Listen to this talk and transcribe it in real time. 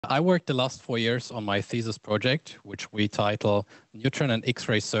I worked the last 4 years on my thesis project, which we title Neutron and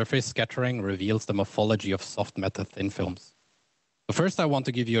X-ray surface scattering reveals the morphology of soft matter thin films. So first, I want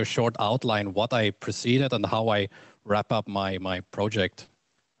to give you a short outline what I proceeded and how I wrap up my project.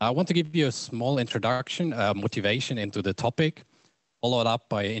 I want to give you a small introduction, motivation into the topic, followed up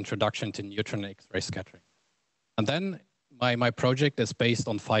by introduction to neutron and X-ray scattering. And then my project is based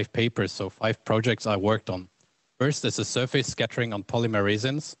on 5 papers, so 5 projects I worked on. First is a surface scattering on polymer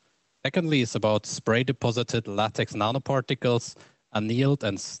resins. Secondly is about spray deposited latex nanoparticles, annealed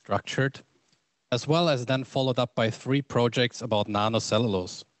and structured, as well as then followed up by 3 projects about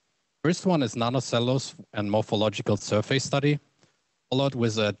nanocellulose. First one is nanocellulose and morphological surface study, followed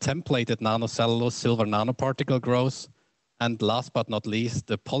with a templated nanocellulose silver nanoparticle growth, and last but not least,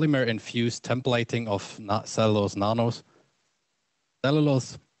 the polymer-infused templating of nanocellulose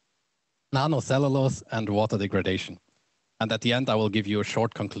and water degradation. And at the end, I will give you a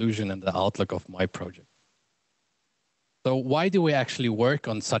short conclusion and the outlook of my project. So why do we actually work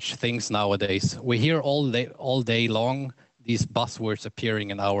on such things nowadays? We hear all day long these buzzwords appearing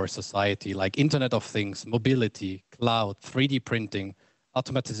in our society, like Internet of Things, mobility, cloud, 3D printing,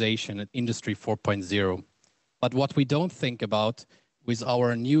 automatization, and Industry 4.0. But what we don't think about with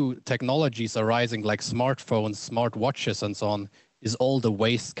our new technologies arising like smartphones, smart watches, and so on, is all the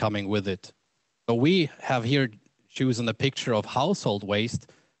waste coming with it. So we have here chosen a picture of household waste,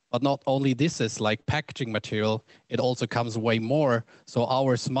 but not only this is like packaging material, it also comes way more. So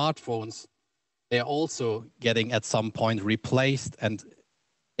our smartphones, they're also getting at some point replaced and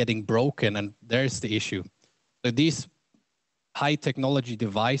getting broken, and there's the issue. So these high technology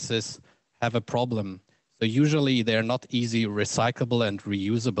devices have a problem. So usually they're not easy recyclable and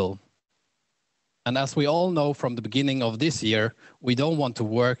reusable. And as we all know from the beginning of this year, we don't want to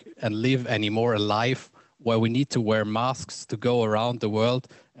work and live anymore a life where we need to wear masks to go around the world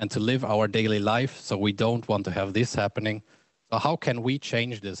and to live our daily life. So we don't want to have this happening. So how can we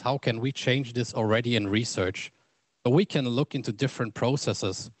change this? How can we change this already in research? So we can look into different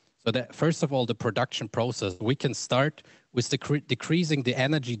processes. So that first of all, the production process, we can start with decreasing the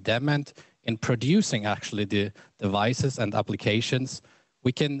energy demand in producing actually the devices and applications.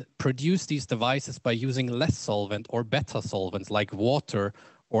 We can produce these devices by using less solvent or better solvents like water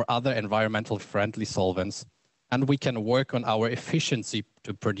or other environmental friendly solvents. And we can work on our efficiency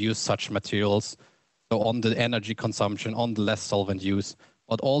to produce such materials. So on the energy consumption, on the less solvent use,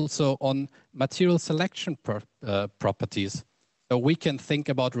 but also on material selection properties. So we can think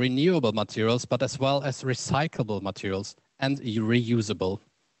about renewable materials, but as well as recyclable materials and reusable,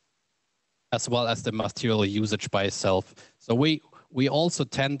 as well as the material usage by itself. So we also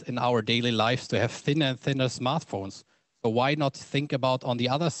tend in our daily lives to have thinner and thinner smartphones. So why not think about on the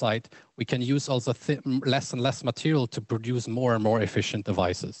other side, we can use also less and less material to produce more and more efficient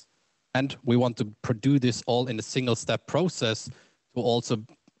devices. And we want to produce this all in a single step process to also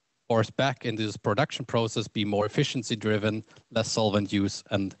force back into this production process, be more efficiency driven, less solvent use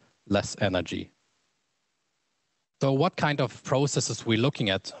and less energy. So what kind of processes we're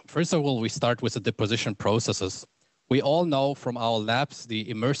looking at? First of all, we start with the deposition processes. We all know from our labs the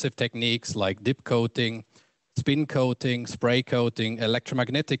immersive techniques like dip coating, spin coating, spray coating,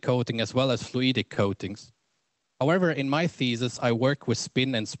 electromagnetic coating, as well as fluidic coatings. However, in my thesis, I work with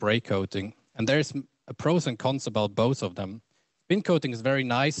spin and spray coating, and there's a pros and cons about both of them. Spin coating is very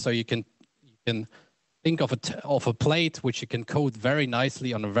nice, so you can think of a plate which you can coat very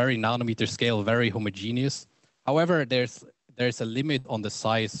nicely on a very nanometer scale, very homogeneous. However, there's a limit on the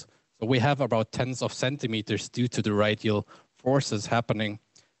size. So we have about tens of centimeters due to the radial forces happening,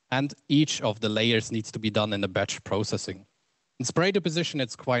 and each of the layers needs to be done in a batch processing. In spray deposition,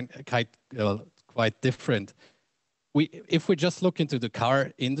 it's quite different. If we just look into the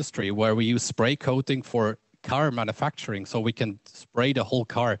car industry, where we use spray coating for car manufacturing, so we can spray the whole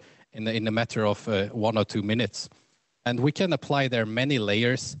car in a matter of 1 or 2 minutes, and we can apply there many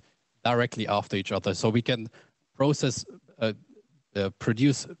layers directly after each other. So we can produce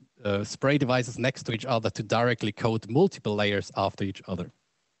spray devices next to each other to directly coat multiple layers after each other.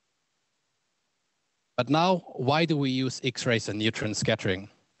 But now, why do we use X-rays and neutron scattering?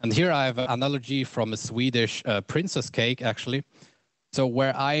 And here I have an analogy from a Swedish princess cake, actually. So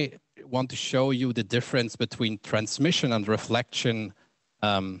where I want to show you the difference between transmission and reflection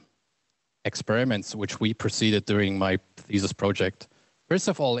experiments, which we proceeded during my thesis project. First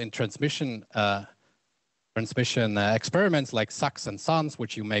of all, in transmission experiments like SAX and SANS,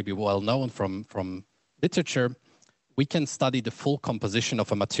 which you may be well known from literature, we can study the full composition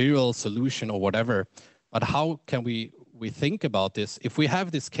of a material, solution, or whatever. But how can we we think about this, if we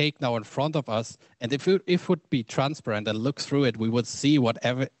have this cake now in front of us, and if it would be transparent and look through it, we would see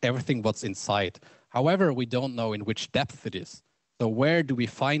everything what's inside. However, we don't know in which depth it is. So where do we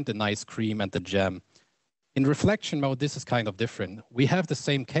find the nice cream and the jam? In reflection mode, this is kind of different. We have the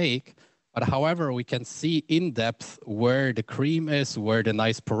same cake, but however, we can see in depth where the cream is, where the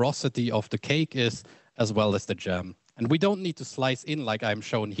nice porosity of the cake is, as well as the jam. And we don't need to slice in like I'm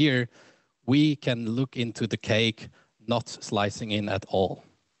shown here. We can look into the cake, not slicing in at all.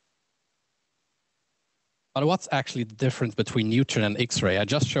 But what's actually the difference between neutron and X-ray? I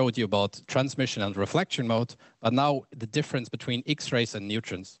just showed you about transmission and reflection mode, but now the difference between X-rays and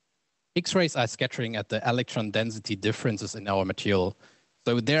neutrons. X-rays are scattering at the electron density differences in our material.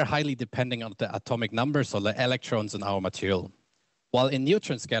 So they're highly depending on the atomic numbers or the electrons in our material. While in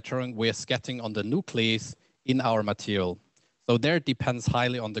neutron scattering, we're scattering on the nucleus in our material. So there it depends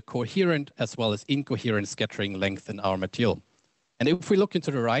highly on the coherent as well as incoherent scattering length in our material. And if we look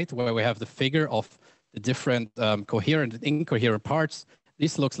into the right, where we have the figure of the different coherent and incoherent parts,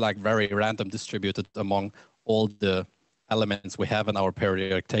 this looks like very random distributed among all the elements we have in our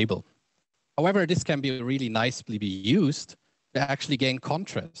periodic table. However, this can be really nicely be used to actually gain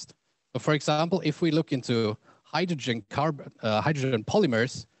contrast. So for example, if we look into hydrogen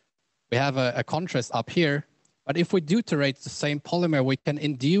polymers, we have a contrast up here. But if we deuterate the same polymer, we can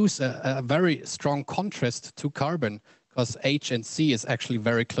induce a very strong contrast to carbon because H and C is actually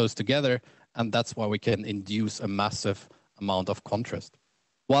very close together. And that's why we can induce a massive amount of contrast.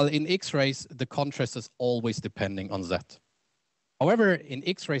 While in X-rays, the contrast is always depending on Z. However, in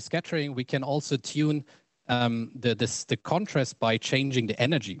X-ray scattering, we can also tune the contrast by changing the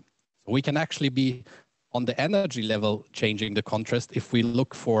energy. So we can actually be on the energy level changing the contrast if we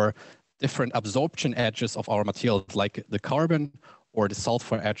look for different absorption edges of our materials, like the carbon or the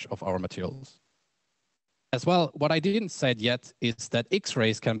sulfur edge of our materials. As well, what I didn't say yet is that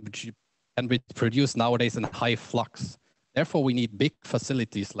X-rays can be produced nowadays in high flux. Therefore, we need big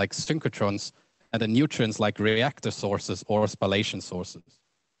facilities like synchrotrons and the neutrons like reactor sources or spallation sources.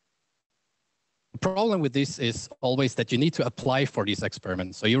 The problem with this is always that you need to apply for these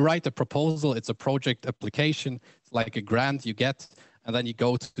experiments. So you write a proposal, it's a project application, it's like a grant you get, and then you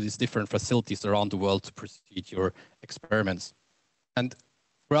go to these different facilities around the world to proceed your experiments. And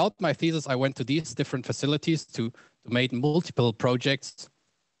throughout my thesis, I went to these different facilities to make multiple projects.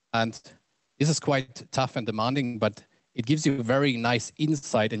 And this is quite tough and demanding, but it gives you a very nice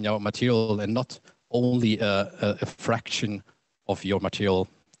insight in your material and not only a fraction of your material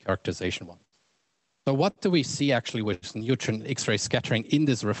characterization one. So what do we see actually with neutron X-ray scattering in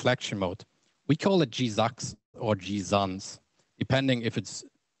this reflection mode? We call it GZACs or GZANs, depending if it's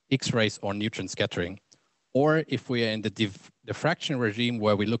X-rays or neutron scattering. Or if we are in the diffraction regime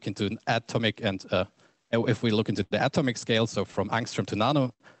where we look into an atomic and if we look into the atomic scale, so from Ångstrom to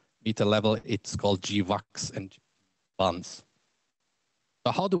nanometer level, it's called GVACs and GVANs.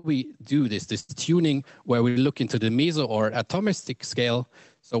 So how do we do this tuning where we look into the meso or atomistic scale?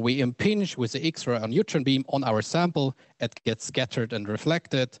 So we impinge with the X-ray or neutron beam on our sample, it gets scattered and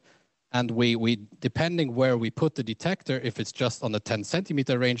reflected. And we depending where we put the detector, if it's just on the 10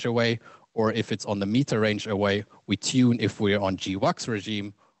 centimeter range away, or if it's on the meter range away, we tune if we're on GVACs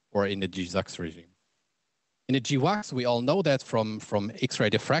regime or in the GZACs regime. In the GVACs, we all know that from X-ray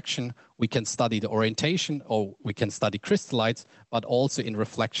diffraction, we can study the orientation or we can study crystallites, but also in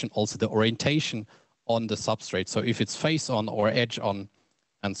reflection, also the orientation on the substrate. So if it's face on or edge on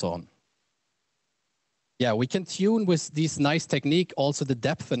and so on. Yeah, we can tune with this nice technique also the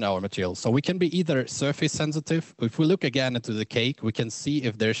depth in our material. So we can be either surface sensitive. If we look again into the cake, we can see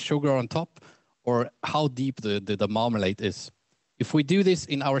if there's sugar on top or how deep the marmalade is. If we do this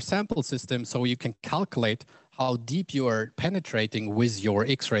in our sample system, so you can calculate how deep you are penetrating with your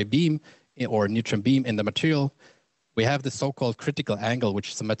X-ray beam or neutron beam in the material, we have the so-called critical angle,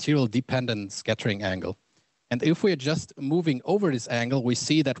 which is a material-dependent scattering angle. And if we are just moving over this angle, we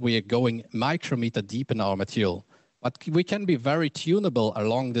see that we are going micrometer deep in our material. But we can be very tunable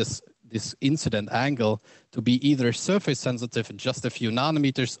along this incident angle to be either surface sensitive, just a few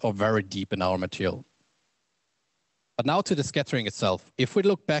nanometers, or very deep in our material. But now to the scattering itself. If we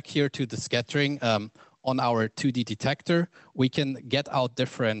look back here to the scattering on our 2D detector, we can get out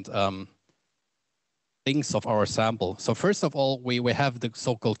different things of our sample. So first of all, we have the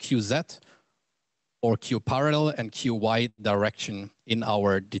so-called QZ, or Q parallel and QY direction in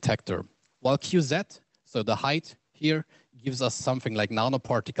our detector. While QZ, so the height here, gives us something like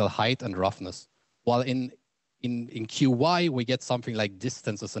nanoparticle height and roughness. While in QY, we get something like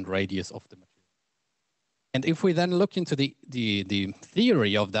distances and radius of the material. And if we then look into the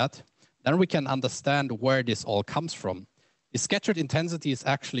theory of that, then we can understand where this all comes from. The scattered intensity is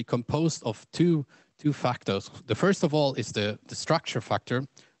actually composed of two factors. The first of all is the structure factor,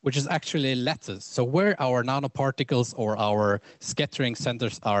 which is actually a lattice. So where our nanoparticles or our scattering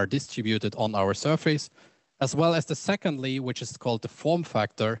centers are distributed on our surface, as well as the secondly, which is called the form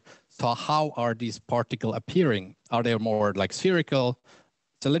factor. So how are these particles appearing? Are they more like spherical,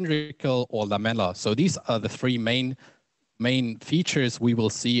 cylindrical, or lamellar? So these are the three main features we will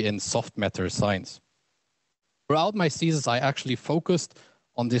see in soft matter science. Throughout my thesis, I actually focused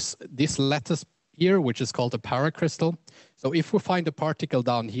on this lattice here, which is called a paracrystal. So if we find a particle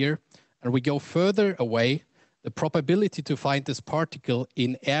down here and we go further away, the probability to find this particle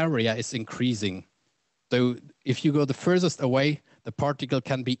in area is increasing. So if you go the furthest away, the particle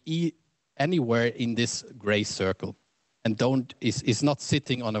can be anywhere in this gray circle and is not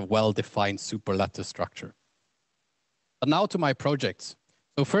sitting on a well-defined superlattice structure. But now to my projects.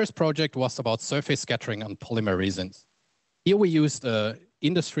 So first project was about surface scattering on polymer resins. Here we used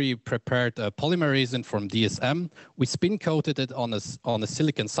industry-prepared polymer resin from DSM. We spin-coated it on a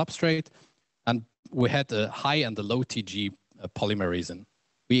silicon substrate, and we had a high and a low TG polymer resin.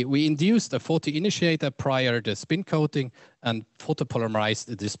 We induced a photoinitiator prior to spin coating and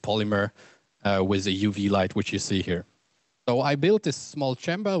photopolymerized this polymer with a UV light, which you see here. So I built this small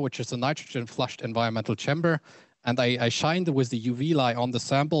chamber, which is a nitrogen flushed environmental chamber, and I shined with the UV light on the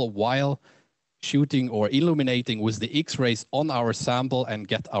sample while shooting or illuminating with the X-rays on our sample and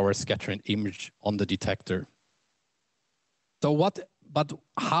get our scattering image on the detector. So what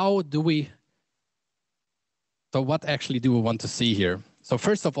actually do we want to see here? So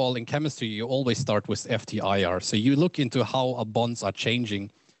first of all, in chemistry, you always start with FTIR. So you look into how bonds are changing.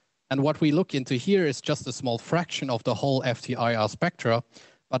 And what we look into here is just a small fraction of the whole FTIR spectra,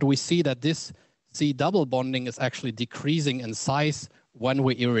 but we see that this C double bonding is actually decreasing in size when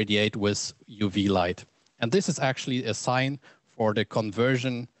we irradiate with UV light. And this is actually a sign for the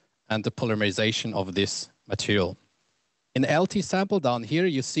conversion and the polymerization of this material. In LT sample down here,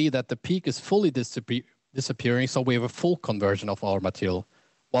 you see that the peak is fully disappearing, so we have a full conversion of our material.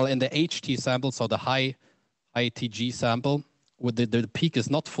 While in the HT sample, so the high TG sample, with the peak is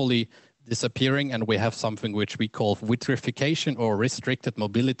not fully disappearing, and we have something which we call vitrification or restricted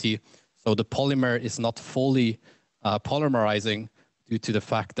mobility. So the polymer is not fully polymerizing due to the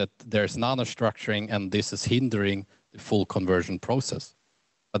fact that there's nanostructuring, and this is hindering the full conversion process.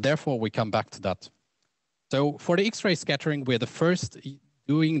 But therefore, we come back to that. So for the X-ray scattering, we're the first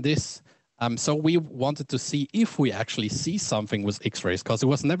doing this. So we wanted to see if we actually see something with X-rays, because it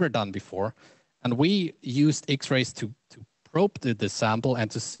was never done before. And we used X-rays to probe the sample and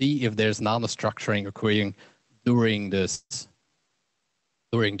to see if there's nanostructuring occurring during this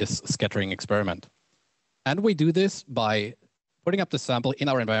scattering experiment. And we do this by putting up the sample in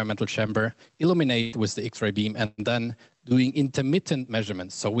our environmental chamber, illuminate with the X-ray beam, and then doing intermittent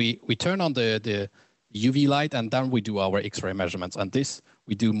measurements. So we turn on the UV light, and then we do our X-ray measurements. And this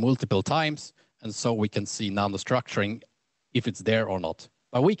we do multiple times, and so we can see nanostructuring if it's there or not.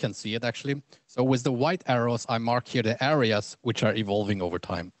 But we can see it actually. So with the white arrows, I mark here the areas which are evolving over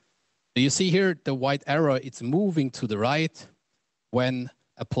time. So you see here the white arrow, it's moving to the right when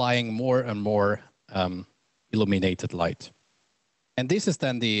applying more and more illuminated light. And this is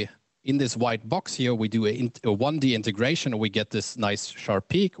then in this white box here, we do a 1D integration, and we get this nice sharp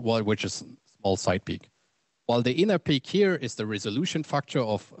peak, which is small side peak. While the inner peak here is the resolution function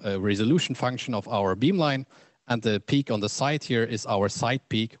of our beamline, and the peak on the side here is our side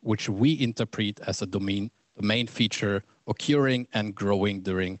peak, which we interpret as a domain feature occurring and growing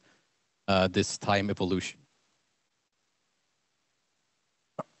during this time evolution.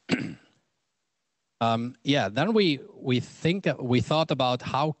 Then we thought about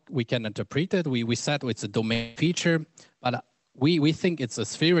how we can interpret it. We said it's a domain feature, but we think it's a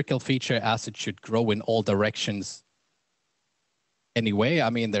spherical feature as it should grow in all directions anyway. I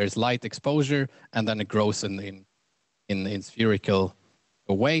mean, there's light exposure, and then it grows in spherical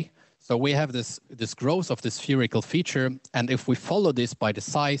way. So we have this growth of the spherical feature, and if we follow this by the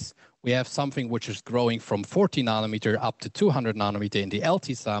size, we have something which is growing from 40 nanometer up to 200 nanometer in the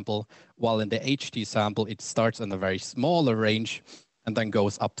LT sample, while in the HT sample, it starts in a very smaller range and then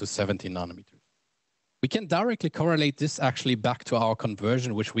goes up to 70 nanometers. We can directly correlate this actually back to our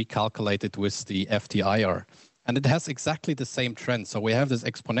conversion, which we calculated with the FTIR. And it has exactly the same trend. So we have this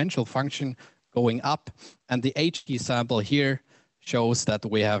exponential function going up, and the HT sample here shows that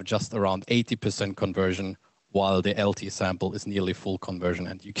we have just around 80% conversion, while the LT sample is nearly full conversion.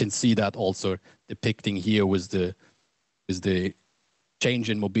 And you can see that also depicting here with the change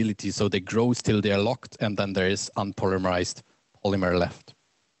in mobility. So they grow till they're locked, and then there is unpolymerized polymer left.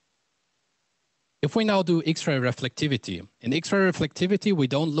 If we now do X-ray reflectivity, in X-ray reflectivity, we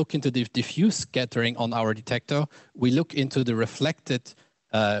don't look into the diffuse scattering on our detector. We look into the reflected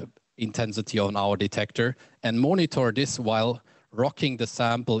intensity on our detector and monitor this while rocking the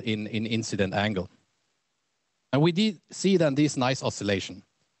sample in incident angle. And we see then this nice oscillation.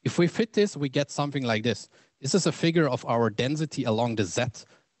 If we fit this, we get something like this. This is a figure of our density along the Z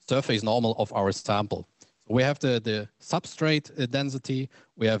surface normal of our sample. So we have the substrate density,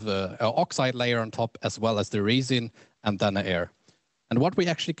 we have an oxide layer on top, as well as the resin and then the air. And what we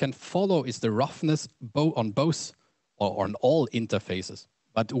actually can follow is the roughness on both or on all interfaces.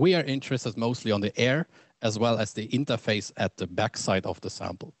 But we are interested mostly on the air as well as the interface at the backside of the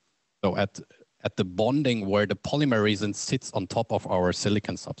sample. So at the bonding where the polymer resin sits on top of our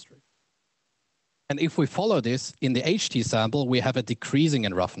silicon substrate. And if we follow this, in the HT sample, we have a decreasing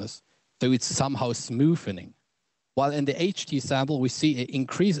in roughness. So it's somehow smoothening. While in the HT sample, we see an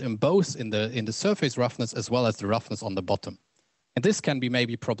increase in both in the surface roughness as well as the roughness on the bottom. And this can be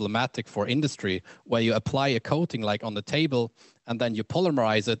maybe problematic for industry, where you apply a coating like on the table, and then you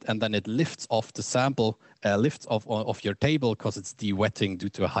polymerize it, and then it lifts off the sample, lifts off your table because it's de-wetting due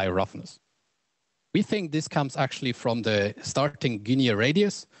to a high roughness. We think this comes actually from the starting Guinea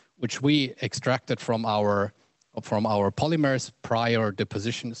radius, which we extracted from our polymers prior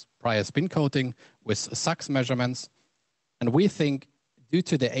depositions, prior spin coating with SAX measurements. And we think due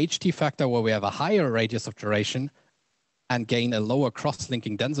to the HT factor, where we have a higher radius of gyration and gain a lower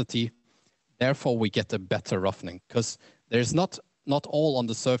cross-linking density, therefore we get a better roughening, because there's not all on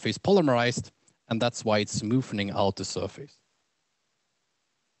the surface polymerized, and that's why it's smoothing out the surface.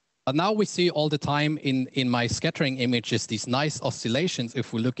 But now we see all the time in my scattering images these nice oscillations.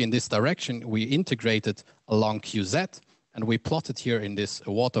 If we look in this direction, we integrate it along QZ, and we plot it here in this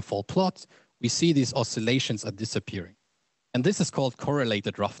waterfall plot. We see these oscillations are disappearing. And this is called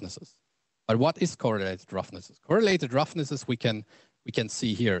correlated roughnesses. But what is correlated roughnesses? Correlated roughnesses we can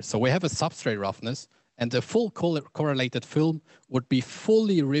see here. So we have a substrate roughness, and the full correlated film would be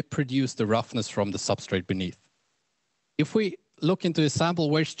fully reproduce the roughness from the substrate beneath. If we look into a sample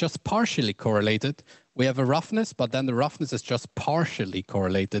where it's just partially correlated, we have a roughness, but then the roughness is just partially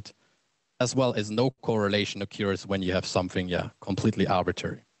correlated, as well as no correlation occurs when you have something completely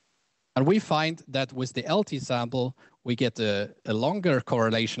arbitrary. And we find that with the LT sample, we get a longer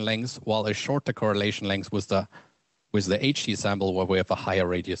correlation length, while a shorter correlation length with the HT sample, where we have a higher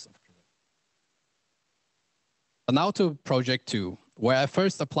radius. But now to project 2. Where I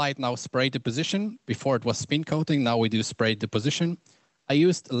first applied now spray deposition. Before it was spin coating, now we do spray deposition. I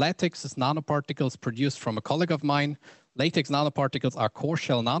used latex nanoparticles produced from a colleague of mine. Latex nanoparticles are core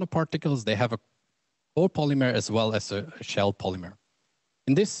shell nanoparticles. They have a core polymer as well as a shell polymer.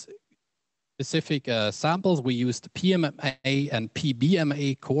 In this specific samples, we used PMMA and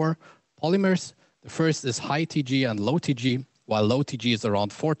PBMA core polymers. The first is high TG and low TG, while low TG is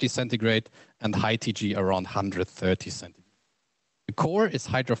around 40 centigrade and high TG around 130 centigrade. The core is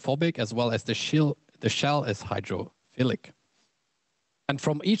hydrophobic as well as the shell is hydrophilic. And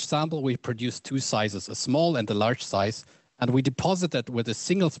from each sample, we produced 2 sizes, a small and a large size, and we deposited with a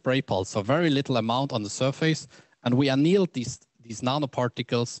single spray pulse, so very little amount on the surface, and we annealed these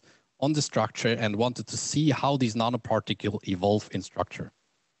nanoparticles on the structure and wanted to see how these nanoparticles evolve in structure.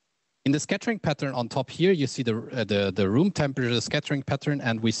 In the scattering pattern on top here, you see the room temperature scattering pattern,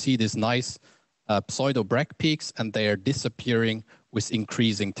 and we see this nice pseudo Bragg peaks, and they are disappearing with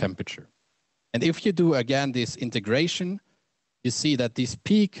increasing temperature. And if you do again this integration, you see that this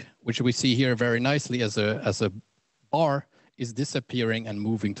peak, which we see here very nicely as a bar, is disappearing and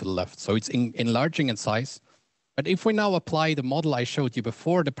moving to the left. So it's enlarging in size. But if we now apply the model I showed you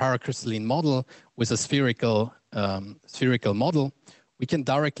before, the paracrystalline model with a spherical model, we can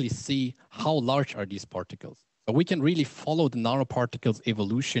directly see how large are these particles. So we can really follow the nanoparticles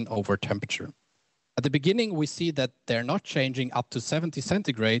evolution over temperature. At the beginning, we see that they're not changing up to 70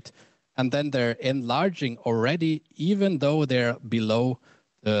 centigrade, and then they're enlarging already, even though they're below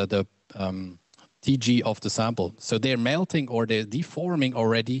the TG of the sample. So they're melting or they're deforming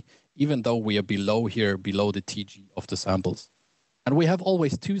already, even though we are below the TG of the samples. And we have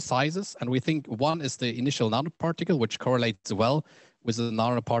always 2 sizes, and we think one is the initial nanoparticle, which correlates well with the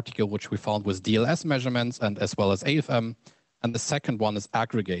nanoparticle which we found with DLS measurements and as well as AFM. And the second one is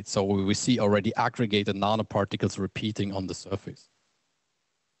aggregate. So we see already aggregated nanoparticles repeating on the surface.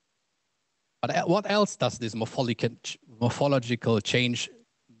 But what else does this morphological change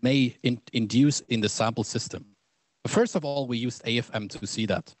may induce in the sample system? First of all, we used AFM to see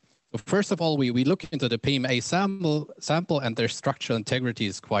that. So first of all, we look into the PMA sample and their structural integrity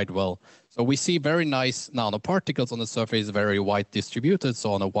is quite well. So we see very nice nanoparticles on the surface, very wide distributed.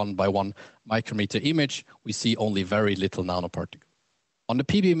 So on a 1 by 1 micrometer image, we see only very little nanoparticles. On the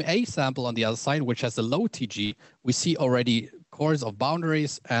PBMA sample on the other side, which has a low TG, we see already cores of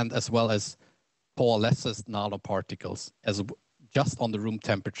boundaries and as well as coalesced nanoparticles as just on the room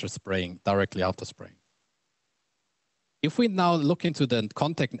temperature spraying, directly after spraying. If we now look into the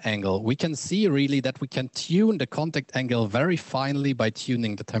contact angle, we can see really that we can tune the contact angle very finely by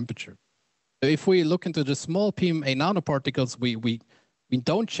tuning the temperature. So if we look into the small PMA nanoparticles, we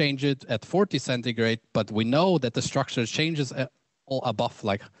don't change it at 40 centigrade, but we know that the structure changes all above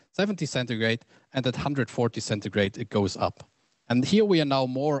like 70 centigrade, and at 140 centigrade, it goes up. And here we are now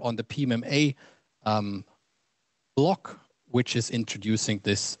more on the PMMA block, which is introducing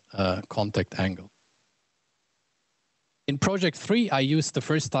this contact angle. In project 3, I used the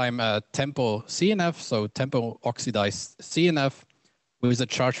first time tempo CNF, so tempo oxidized CNF, with a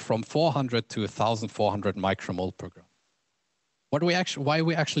charge from 400 to 1,400 micromole per gram. Why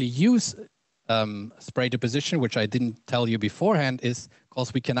we actually use spray deposition, which I didn't tell you beforehand, is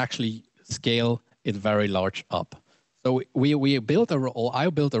because we can actually scale it very large up. So I built a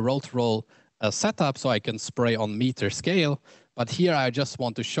roll-to-roll setup so I can spray on meter scale. But here I just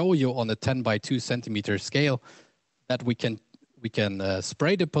want to show you on a 10 by 2 centimeter scale that we can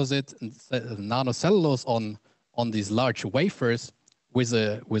spray deposit nanocellulose on these large wafers with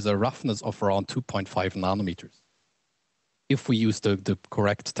a roughness of around 2.5 nanometers if we use the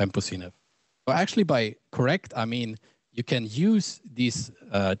correct tempo CNF. So actually by correct, I mean you can use this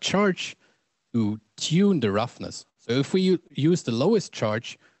charge to tune the roughness. So if we use the lowest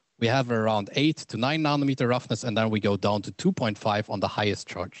charge, we have around 8 to 9 nanometer roughness, and then we go down to 2.5 on the highest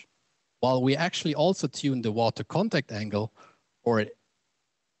charge. While we actually also tune the water contact angle, or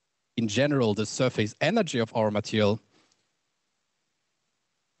in general, the surface energy of our material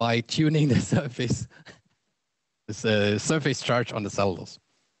by tuning the surface, surface charge on the cellulose.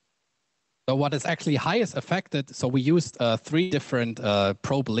 So what is actually highest affected, so we used 3 different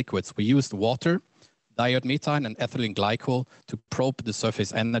probe liquids. We used water, diode methane, and ethylene glycol to probe the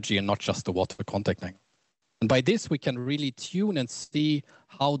surface energy and not just the water contact angle. And by this, we can really tune and see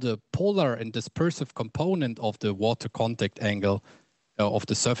how the polar and dispersive component of the water contact angle of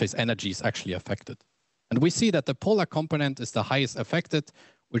the surface energy is actually affected. And we see that the polar component is the highest affected,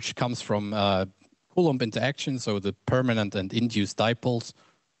 which comes from Coulomb interaction, so the permanent and induced dipoles.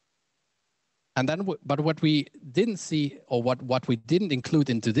 And then, but what we didn't see, or what we didn't include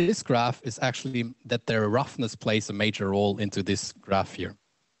into this graph, is actually that their roughness plays a major role into this graph here.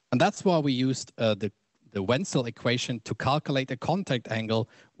 And that's why we used the Wenzel equation to calculate a contact angle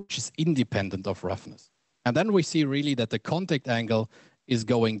which is independent of roughness. And then we see really that the contact angle is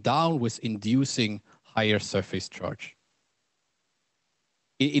going down with inducing higher surface charge.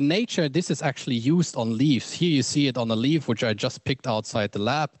 In nature, this is actually used on leaves. Here you see it on a leaf which I just picked outside the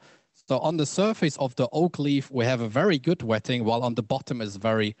lab. So on the surface of the oak leaf, we have a very good wetting, while on the bottom is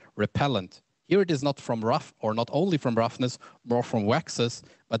very repellent. Here it is not from rough, or not only from roughness, more from waxes,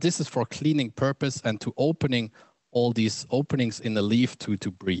 but this is for cleaning purpose and to opening all these openings in the leaf to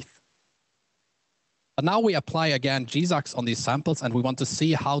breathe. But now we apply again GSAX on these samples, and we want to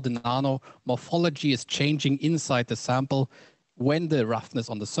see how the nano morphology is changing inside the sample when the roughness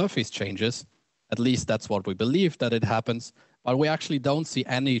on the surface changes. At least that's what we believe that it happens. But we actually don't see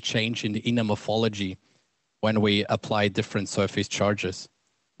any change in the inner morphology when we apply different surface charges.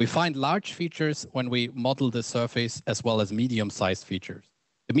 We find large features when we model the surface, as well as medium-sized features.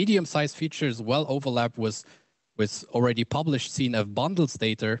 The medium-sized features well overlap with already published CNF bundles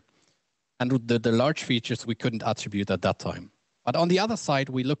data, and the large features we couldn't attribute at that time. But on the other side,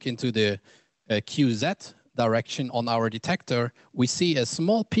 we look into the QZ direction on our detector. We see a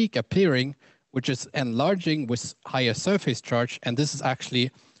small peak appearing, which is enlarging with higher surface charge, and this is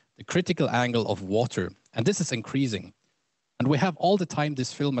actually the critical angle of water, and this is increasing. And we have all the time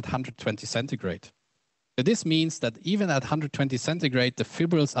this film at 120 centigrade. So this means that even at 120 centigrade, the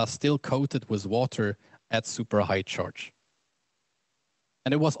fibrils are still coated with water at super high charge.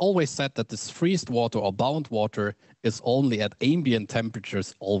 And it was always said that this freezed water or bound water is only at ambient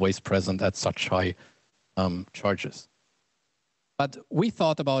temperatures always present at such high charges. But we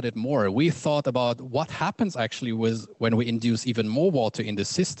thought about it more. We thought about what happens actually when we induce even more water in the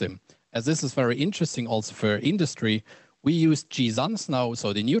system. As this is very interesting also for industry, we used GSUNS now,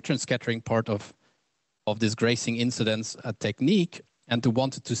 so the neutron scattering part of this grazing incidence technique, and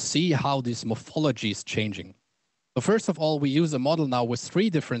wanted to see how this morphology is changing. So first of all, we use a model now with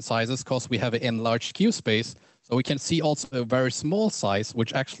 3 different sizes because we have an enlarged Q space. So we can see also a very small size,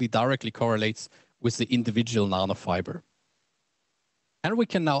 which actually directly correlates with the individual nanofiber. And we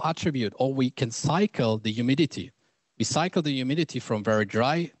can now attribute, or we can cycle the humidity. We cycle the humidity from very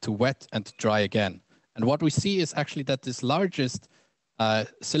dry to wet and to dry again. And what we see is actually that this largest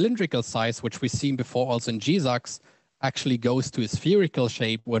cylindrical size, which we've seen before also in GSAX, actually goes to a spherical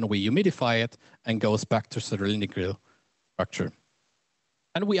shape when we humidify it and goes back to cylindrical structure.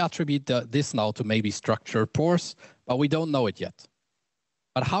 And we attribute this now to maybe structured pores, but we don't know it yet.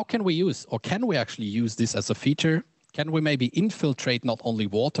 But how can we use, or can we actually use this as a feature? Can we maybe infiltrate not only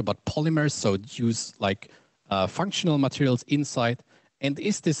water, but polymers, so use like functional materials inside? And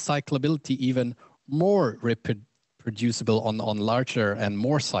is this cyclability even more reproducible on larger and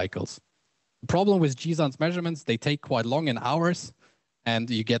more cycles? The problem with GSAN's measurements, they take quite long in hours, and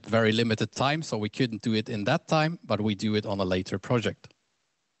you get very limited time, so we couldn't do it in that time, but we do it on a later project.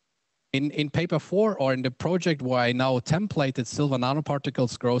 In paper 4, or in the project where I now templated silver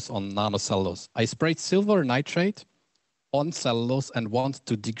nanoparticles growth on nanocellulose, I sprayed silver nitrate on cellulose and want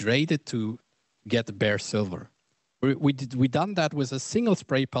to degrade it to get bare silver. We done that with a single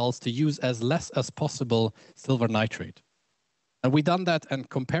spray pulse to use as less as possible silver nitrate. And we done that in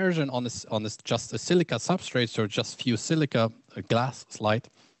comparison on just a silica substrate, so just few silica, a glass slide.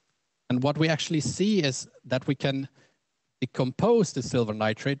 And what we actually see is that we can decompose the silver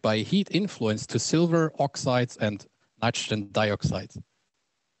nitrate by heat influence to silver oxides and nitrogen dioxide.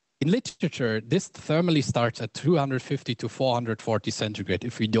 In literature, this thermally starts at 250 to 440 centigrade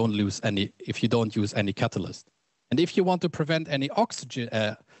if you don't use any catalyst. And if you want to prevent any oxygen,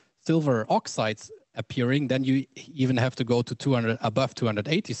 silver oxides appearing, then you even have to go to above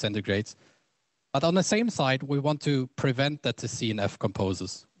 280 centigrades. But on the same side, we want to prevent that the CNF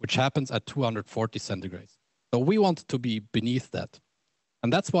composes, which happens at 240 centigrades. So we want to be beneath that.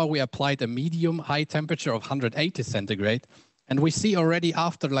 And that's why we applied a medium high temperature of 180 centigrade. And we see already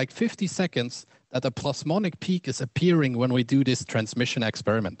after like 50 seconds that a plasmonic peak is appearing when we do this transmission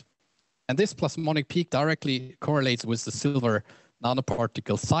experiment. And this plasmonic peak directly correlates with the silver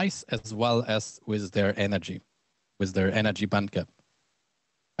nanoparticle size as well as with their energy band gap.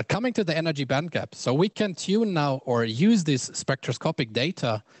 But coming to the energy band gap, so we can tune now or use this spectroscopic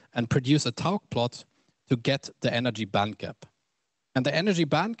data and produce a Taug plot to get the energy band gap. And the energy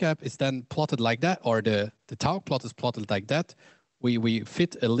band gap is then plotted like that, or the Taug plot is plotted like that. We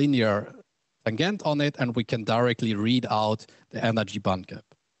fit a linear tangent on it, and we can directly read out the energy band gap.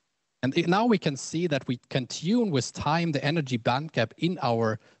 And now we can see that we can tune with time the energy band gap in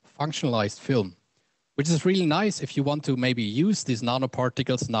our functionalized film, which is really nice if you want to maybe use these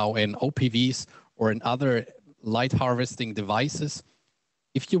nanoparticles now in OPVs or in other light harvesting devices,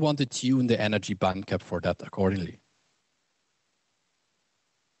 if you want to tune the energy band gap for that accordingly.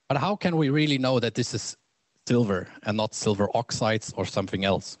 But how can we really know that this is silver and not silver oxides or something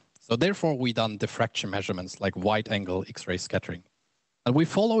else? So therefore, we done diffraction measurements like wide angle X-ray scattering. And we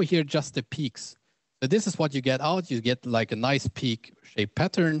follow here just the peaks. So this is what you get out. You get like a nice peak shape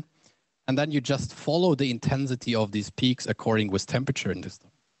pattern. And then you just follow the intensity of these peaks according with temperature in this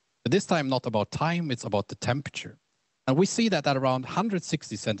time. But this time, not about time, it's about the temperature. And we see that at around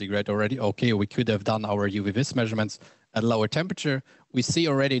 160 centigrade already, okay, we could have done our UV-vis measurements at lower temperature. We see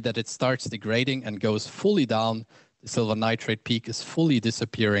already that it starts degrading and goes fully down. The silver nitrate peak is fully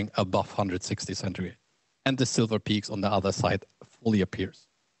disappearing above 160 centigrade. And the silver peaks on the other side fully appears.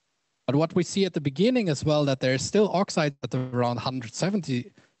 But what we see at the beginning as well, that there is still oxide at around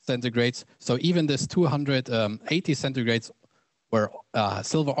 170 centigrades. So even this 280 centigrades where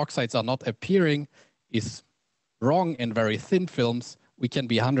silver oxides are not appearing is wrong in very thin films. We can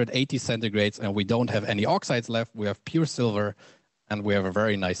be 180 centigrades and we don't have any oxides left. We have pure silver and we have a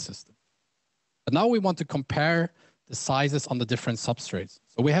very nice system. But now we want to compare the sizes on the different substrates.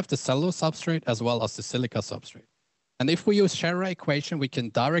 So we have the cellulose substrate as well as the silica substrate. And if we use Scherrer equation, we can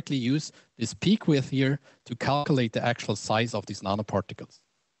directly use this peak width here to calculate the actual size of these nanoparticles.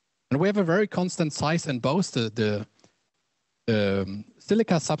 And we have a very constant size in both the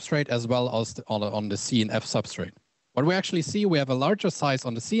silica substrate as well as on the CNF substrate. What we actually see, we have a larger size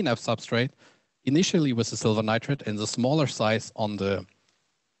on the CNF substrate, initially with the silver nitrate, and the smaller size on the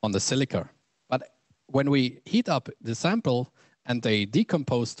silica. But when we heat up the sample and they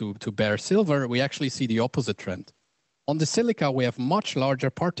decompose to bare silver, we actually see the opposite trend. On the silica, we have much larger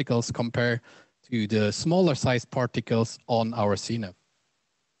particles compared to the smaller size particles on our CNF.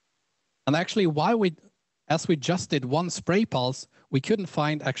 And actually, as we just did one spray pulse, we couldn't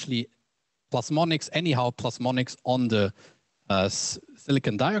find actually plasmonics on the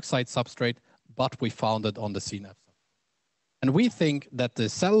silicon dioxide substrate, but we found it on the CNF. And we think that the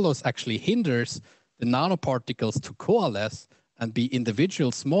cellulose actually hinders the nanoparticles to coalesce and be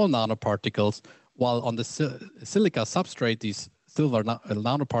individual small nanoparticles, while on the silica substrate, these silver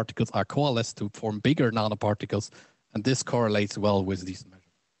nanoparticles are coalesced to form bigger nanoparticles, and this correlates well with these measurements.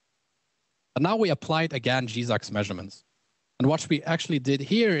 But now we applied again GSAX measurements. And what we actually did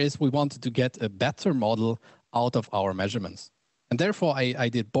here is we wanted to get a better model out of our measurements. And therefore, I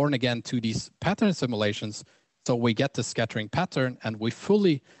did born again 2D pattern simulations. So we get the scattering pattern, and we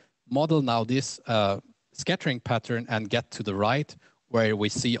fully model now this scattering pattern and get to the right, where we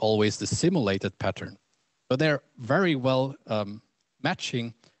see always the simulated pattern. So they're very well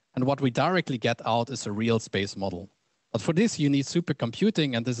matching. And what we directly get out is a real space model. But for this, you need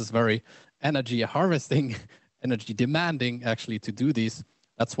supercomputing, and this is very energy harvesting, energy demanding actually to do these.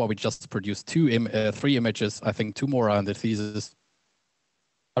 That's why we just produced 3 images. I think 2 more are in the thesis.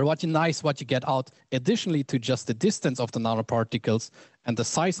 But what you get out additionally to just the distance of the nanoparticles and the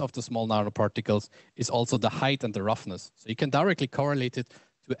size of the small nanoparticles is also the height and the roughness. So you can directly correlate it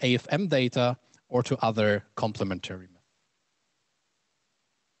to AFM data or to other complementary methods.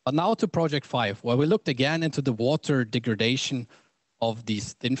 But now to project 5, where we looked again into the water degradation of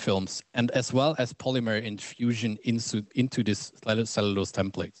these thin films, and as well as polymer infusion into this cellulose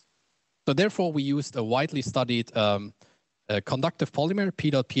templates. So therefore, we used a widely studied conductive polymer,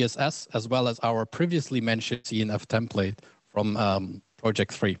 P.PSS, as well as our previously mentioned CNF template from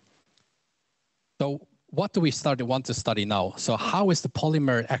project 3. So what do we want to study now? So how is the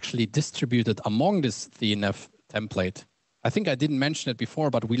polymer actually distributed among this CNF template? I think I didn't mention it before,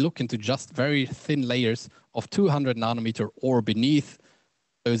 but we look into just very thin layers of 200 nanometer or beneath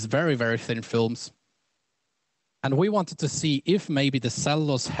those very, very thin films. And we wanted to see if maybe the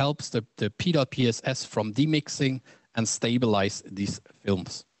cellulose helps the P.PSS from demixing and stabilize these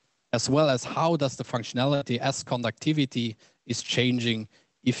films, as well as how does the functionality as conductivity is changing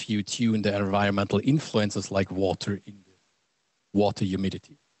if you tune the environmental influences like water in the water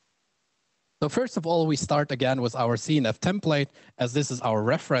humidity. So first of all, we start again with our CNF template, as this is our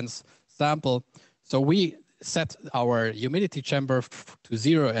reference sample. So we set our humidity chamber to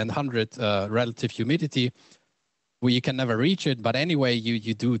 0 and 100 relative humidity. You can never reach it, but anyway,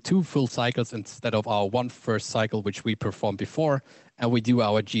 you do 2 full cycles instead of our 1 first cycle, which we performed before, and we do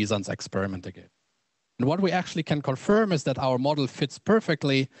our Johansson experiment again. And what we actually can confirm is that our model fits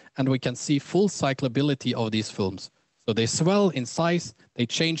perfectly, and we can see full cyclability of these films. So they swell in size, they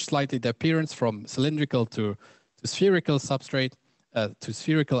change slightly the appearance from cylindrical to spherical substrate, to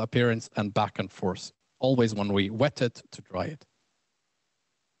spherical appearance, and back and forth, always when we wet it to dry it.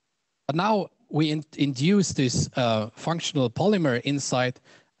 But now we induce this functional polymer inside,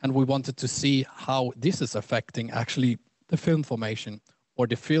 and we wanted to see how this is affecting actually the film formation or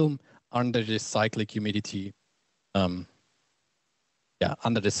the film under this cyclic humidity. Under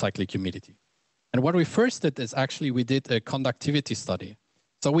this cyclic humidity. And what we first did is actually we did a conductivity study.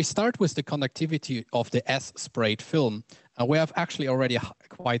 So we start with the conductivity of the S-sprayed film, and we have actually already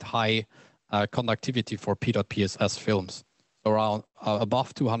quite high conductivity for P.PSS films, so around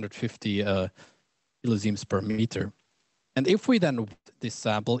above 250 kilosieverts per meter. And if we then wet this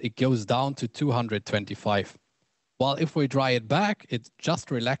sample, it goes down to 225. While if we dry it back, it just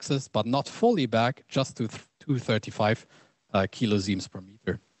relaxes, but not fully back, just to 235 kilosieverts per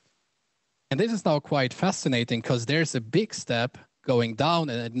meter. And this is now quite fascinating because there's a big step going down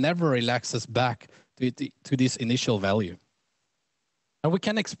and it never relaxes back to this initial value. And we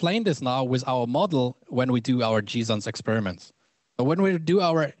can explain this now with our model when we do our Johansson experiments. So when we do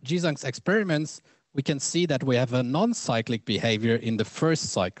our Johansson experiments, we can see that we have a non-cyclic behavior in the first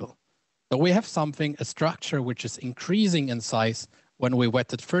cycle. So we have a structure which is increasing in size when we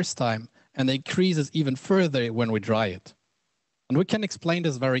wet it first time, and it increases even further when we dry it. And we can explain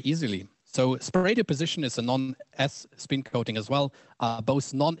this very easily. So spray deposition is a non-S spin coating as well,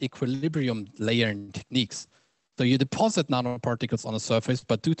 both non-equilibrium layering techniques. So you deposit nanoparticles on a surface,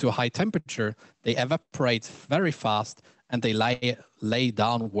 but due to high temperature, they evaporate very fast and they lay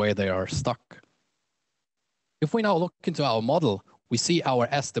down where they are stuck. If we now look into our model, we see our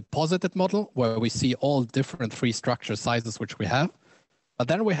S-deposited model, where we see all different 3 structure sizes which we have. But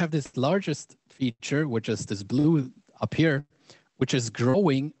then we have this largest feature, which is this blue up here, which is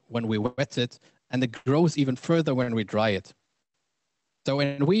growing when we wet it, and it grows even further when we dry it. So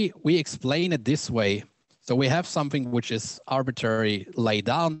when we explain it this way, so we have something which is arbitrary lay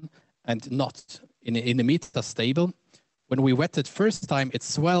down and not in the metastable. When we wet it first time, it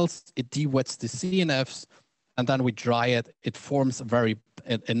swells, it de-wets the CNFs, and then we dry it, it forms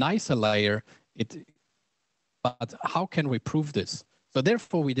a nicer layer. But how can we prove this? So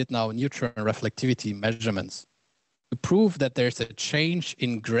therefore, we did now neutron reflectivity measurements to prove that there's a change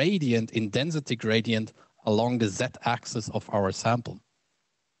in gradient, in density gradient along the Z-axis of our sample.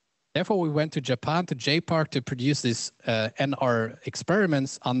 Therefore, we went to Japan, to JPark, to produce these NR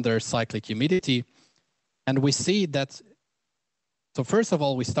experiments under cyclic humidity. And we see that, so first of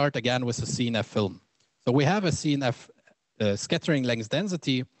all, we start again with a CNF film. So we have a CNF scattering length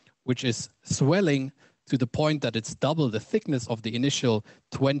density, which is swelling to the point that it's double the thickness of the initial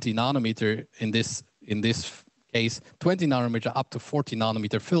 20 nanometer, in this case, 20 nanometer up to 40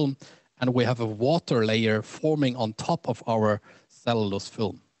 nanometer film. And we have a water layer forming on top of our cellulose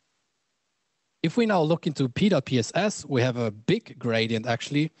film. If we now look into P.PSS, we have a big gradient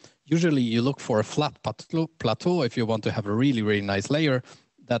actually. Usually you look for a flat plateau if you want to have a really, really nice layer.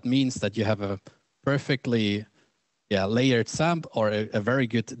 That means that you have a perfectly layered sample, or a very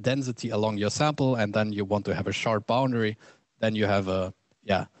good density along your sample, and then you want to have a sharp boundary, then you have the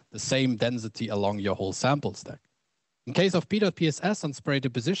same density along your whole sample stack. In case of P.PSS on spray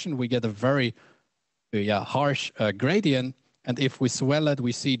deposition, we get a very harsh gradient, and if we swell it,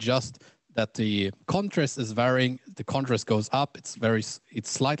 we see just that the contrast is varying. The contrast goes up. It's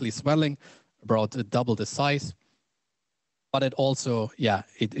slightly swelling, about double the size, but it also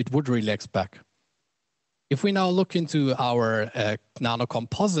it would relax back. If we now look into our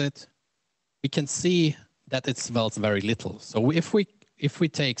nanocomposite, we can see that it swells very little. So if we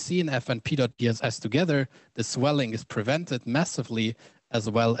take CNF and P.PSS together, the swelling is prevented massively, as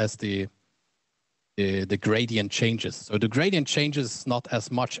well as the gradient changes. So the gradient changes not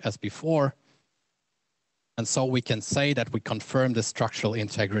as much as before. And so we can say that we confirm the structural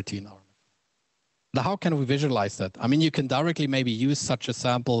integrity in our material. Now, how can we visualize that? I mean, you can directly maybe use such a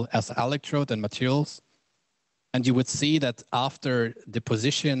sample as an electrode and materials. And you would see that after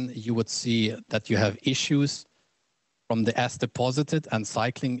deposition, you would see that you have issues from the S deposited and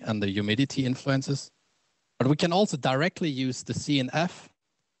cycling and the humidity influences. But we can also directly use the CNF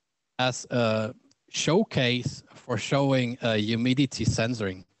as a showcase for showing humidity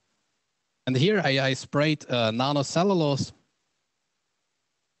sensoring. And here I sprayed nanocellulose.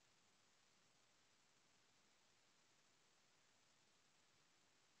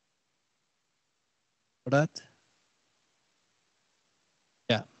 For that.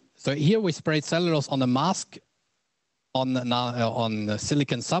 Yeah, so here we sprayed cellulose on a mask on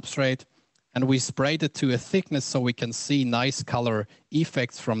silicon substrate, and we sprayed it to a thickness so we can see nice color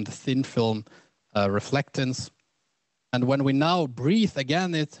effects from the thin film reflectance. And when we now breathe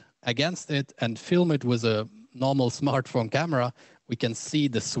against it and film it with a normal smartphone camera, we can see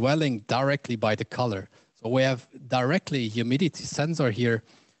the swelling directly by the color. So we have directly humidity sensor here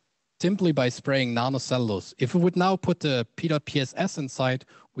simply by spraying nanocellulose. If we would now put the P.PSS inside,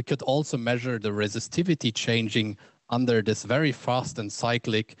 we could also measure the resistivity changing under this very fast and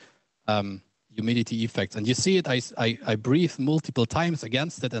cyclic humidity effect. And you see it, I breathe multiple times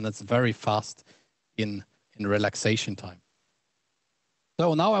against it, and it's very fast in relaxation time.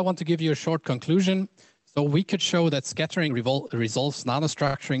 So now I want to give you a short conclusion. So we could show that scattering resolves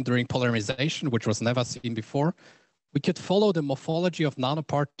nanostructuring during polymerization, which was never seen before. We could follow the morphology of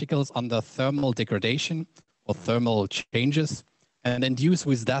nanoparticles under thermal degradation or thermal changes, and induce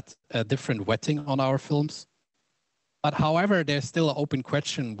with that a different wetting on our films. But however, there's still an open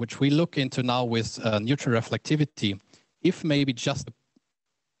question, which we look into now with neutron reflectivity, if maybe just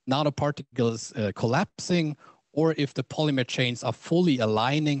nanoparticles collapsing, or if the polymer chains are fully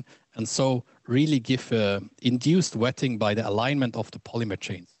aligning, and so really give induced wetting by the alignment of the polymer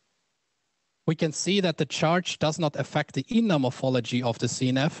chains. We can see that the charge does not affect the inner morphology of the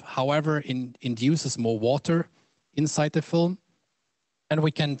CNF, however, induces more water inside the film. And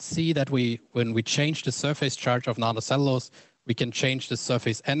we can see that when we change the surface charge of nanocellulose, we can change the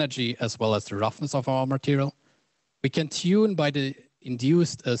surface energy as well as the roughness of our material. We can tune by the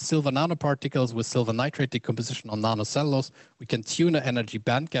induced silver nanoparticles with silver nitrate decomposition on nanocellulose. We can tune the energy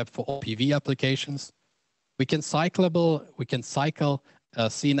band gap for OPV applications. We can cycle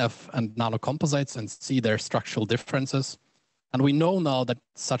CNF and nanocomposites and see their structural differences. And we know now that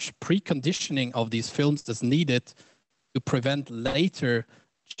such preconditioning of these films is needed to prevent later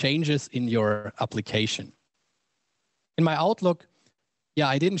changes in your application. In my outlook,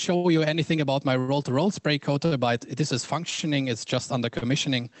 I didn't show you anything about my roll-to-roll spray coater, but this is functioning. It's just under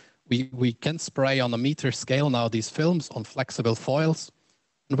commissioning. We can spray on a meter scale now these films on flexible foils.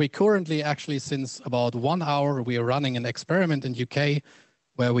 And we currently, actually, since about 1 hour, we are running an experiment in UK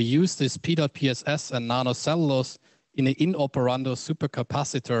where we use this P.PSS and nanocellulose in an inoperando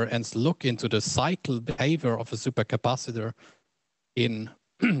supercapacitor and look into the cycle behavior of a supercapacitor in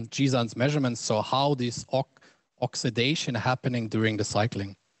Johansson's measurements. So how this oxidation happening during the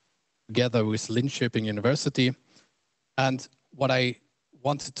cycling, together with Linköping University. And what I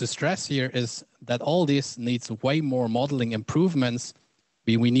wanted to stress here is that all this needs way more modeling improvements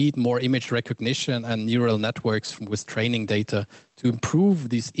We need more image recognition and neural networks with training data to improve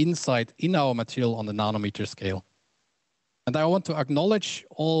this insight in our material on the nanometer scale. And I want to acknowledge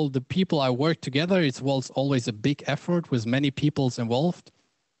all the people I work together. It was always a big effort with many people involved.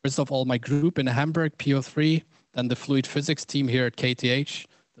 First of all, my group in Hamburg, PO3, then the fluid physics team here at KTH,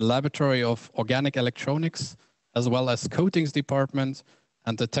 the laboratory of organic electronics, as well as coatings department,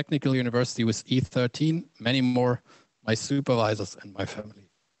 and the technical university with E13, many more, my supervisors and my family.